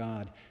kingdom of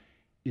God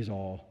is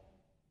all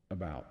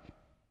about.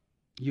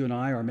 You and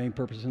I, our main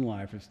purpose in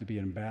life is to be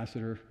an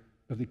ambassador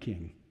of the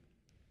King.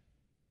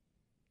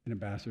 An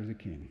ambassador of the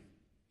King.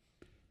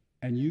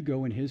 And you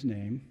go in his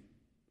name.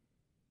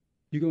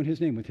 You go in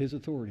his name with his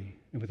authority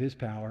and with his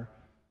power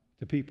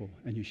to people,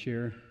 and you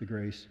share the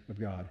grace of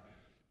God.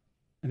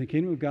 And the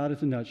kingdom of God,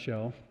 as a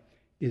nutshell,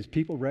 is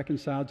people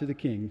reconciled to the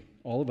King,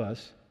 all of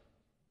us,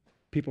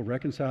 people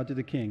reconciled to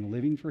the King,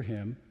 living for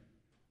him,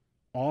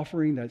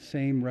 offering that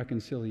same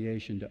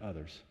reconciliation to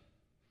others.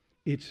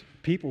 It's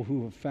people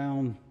who have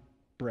found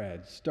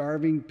bread,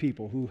 starving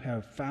people who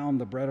have found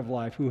the bread of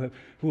life, who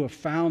have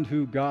found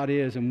who God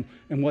is and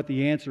what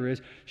the answer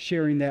is,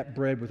 sharing that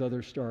bread with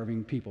other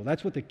starving people.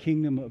 That's what the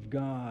kingdom of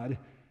God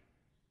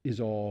is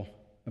all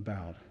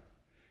about.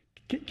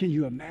 Can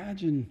you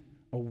imagine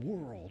a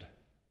world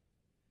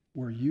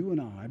where you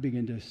and I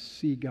begin to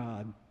see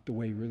God the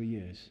way he really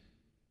is?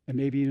 And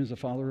maybe even as a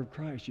follower of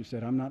Christ, you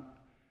said, I've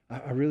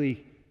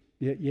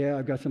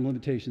got some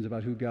limitations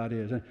about who God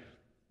is. And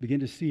begin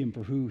to see him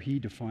for who he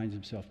defines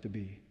himself to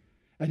be.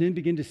 And then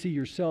begin to see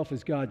yourself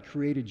as God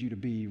created you to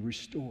be,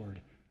 restored.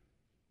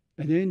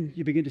 And then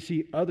you begin to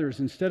see others.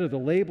 Instead of the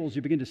labels,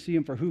 you begin to see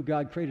them for who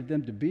God created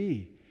them to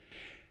be.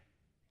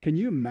 Can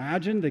you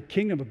imagine the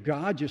kingdom of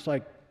God just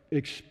like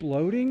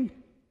exploding?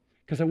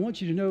 Because I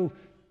want you to know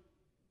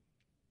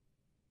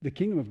the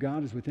kingdom of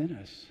God is within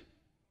us.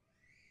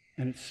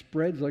 And it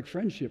spreads like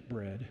friendship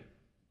bread.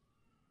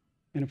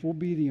 And if we'll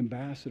be the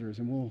ambassadors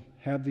and we'll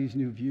have these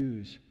new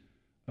views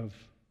of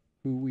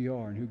who we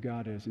are and who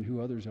God is and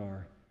who others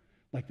are,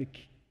 like the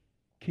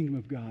kingdom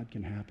of God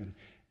can happen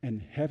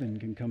and heaven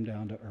can come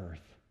down to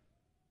earth.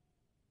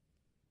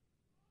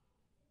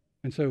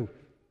 And so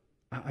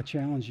I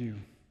challenge you,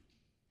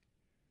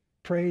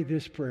 pray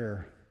this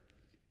prayer.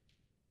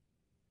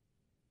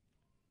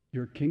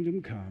 Your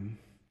kingdom come,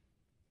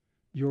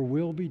 your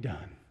will be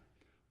done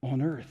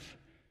on earth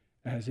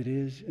as it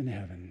is in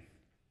heaven.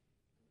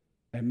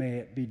 And may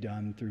it be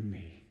done through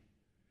me.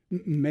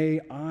 May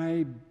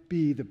I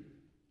be the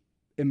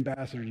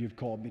ambassador you've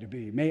called me to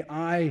be. May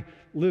I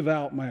live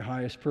out my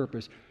highest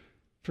purpose.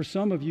 For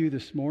some of you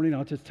this morning,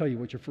 I'll just tell you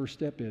what your first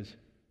step is.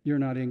 You're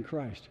not in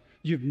Christ.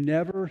 You've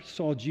never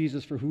saw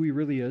Jesus for who he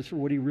really is, for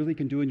what he really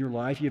can do in your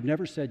life. You've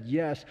never said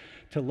yes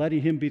to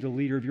letting him be the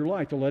leader of your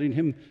life, to letting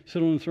him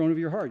sit on the throne of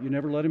your heart. You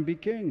never let him be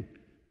king.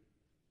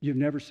 You've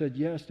never said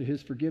yes to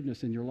his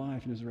forgiveness in your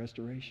life and his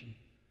restoration.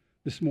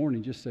 This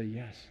morning, just say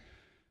yes.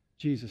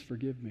 Jesus,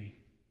 forgive me.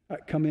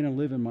 Come in and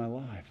live in my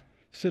life.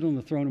 Sit on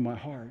the throne of my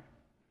heart.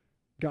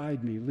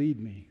 Guide me, lead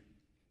me.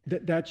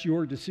 That's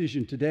your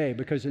decision today,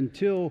 because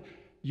until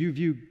you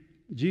view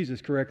Jesus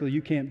correctly,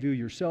 you can't view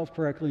yourself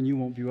correctly and you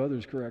won't view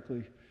others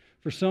correctly.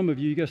 For some of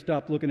you, you got to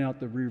stop looking out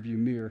the rearview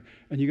mirror,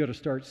 and you got to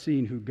start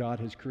seeing who God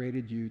has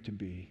created you to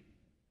be.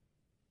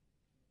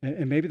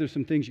 And maybe there's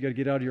some things you got to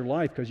get out of your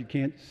life because you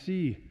can't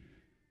see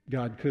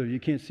God clearly. You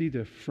can't see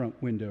the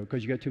front window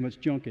because you got too much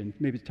junk in.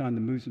 Maybe it's time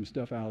to move some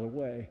stuff out of the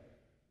way.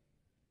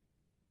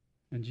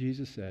 And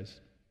Jesus says,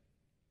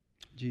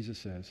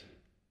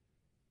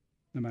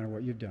 no matter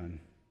what you've done,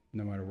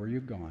 no matter where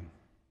you've gone,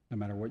 no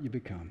matter what you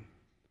become,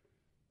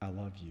 I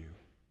love you,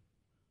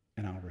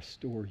 and I'll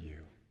restore you,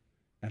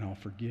 and I'll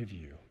forgive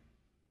you.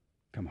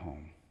 Come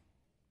home.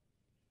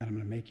 And I'm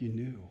going to make you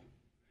new.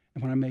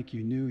 And when I make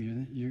you new,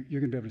 you're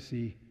going to be able to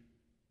see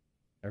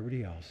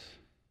everybody else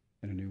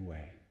in a new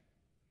way.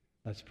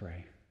 Let's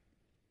pray.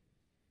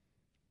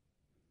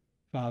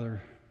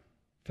 Father,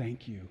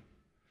 thank you.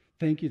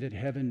 Thank you that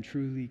heaven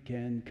truly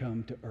can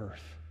come to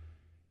earth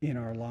in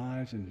our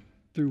lives and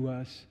through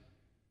us.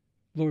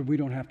 Lord, we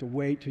don't have to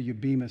wait till you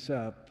beam us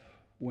up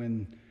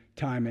when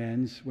time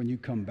ends, when you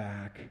come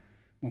back,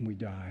 when we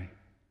die.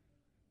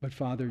 But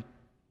Father,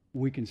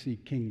 we can see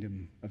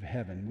kingdom of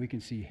heaven. We can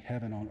see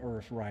heaven on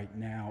earth right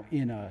now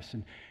in us.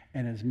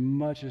 And as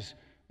much as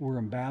we're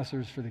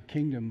ambassadors for the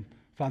kingdom,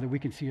 Father, we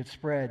can see it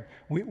spread.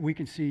 We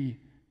can see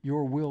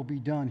your will be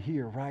done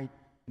here right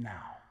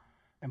now.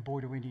 And boy,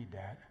 do we need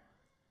that.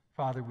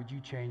 Father, would you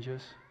change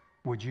us?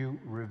 Would you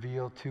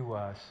reveal to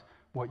us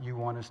what you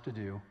want us to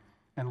do?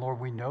 And Lord,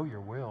 we know your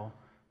will.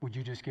 Would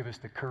you just give us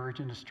the courage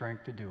and the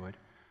strength to do it?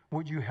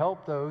 Would you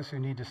help those who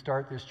need to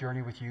start this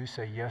journey with you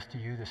say yes to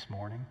you this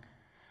morning?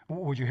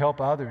 Would you help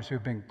others who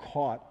have been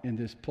caught in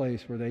this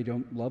place where they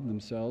don't love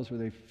themselves, where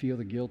they feel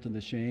the guilt and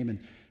the shame, and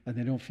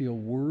they don't feel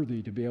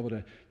worthy to be able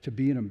to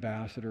be an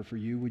ambassador for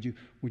you?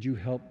 Would you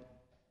help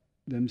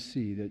them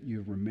see that you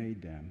have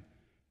remade them?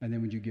 And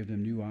then would you give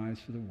them new eyes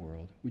for the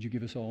world? Would you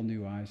give us all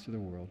new eyes to the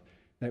world,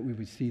 that we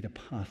would see the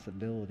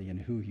possibility in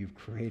who you've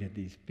created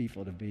these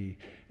people to be?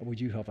 And would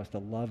you help us to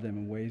love them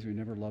in ways we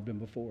never loved them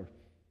before?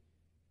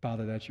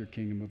 Father, that's your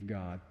kingdom of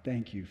God.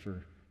 Thank you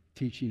for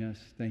teaching us.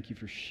 Thank you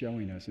for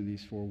showing us in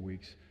these 4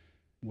 weeks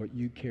what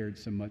you cared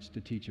so much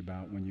to teach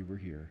about when you were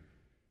here.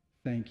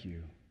 Thank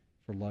you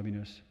for loving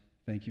us.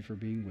 Thank you for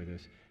being with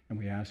us. And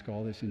we ask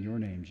all this in your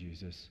name,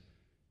 Jesus.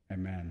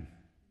 Amen.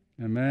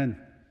 Amen.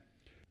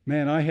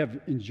 Man, I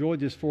have enjoyed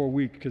this 4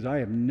 weeks because I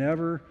have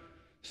never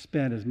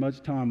spent as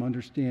much time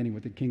understanding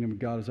what the kingdom of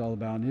God is all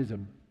about. And it is a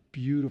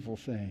beautiful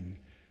thing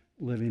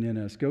living in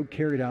us. Go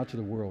carry it out to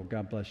the world.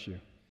 God bless you.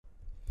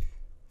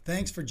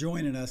 Thanks for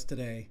joining us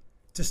today.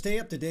 To stay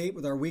up to date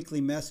with our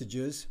weekly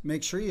messages,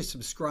 make sure you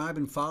subscribe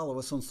and follow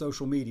us on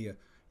social media.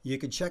 You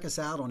can check us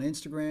out on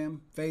Instagram,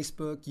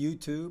 Facebook,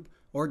 YouTube,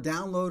 or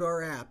download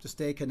our app to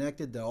stay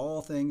connected to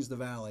all things the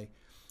Valley.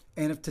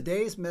 And if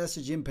today's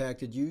message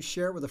impacted you,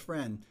 share it with a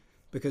friend,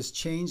 because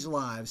changed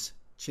lives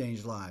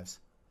change lives.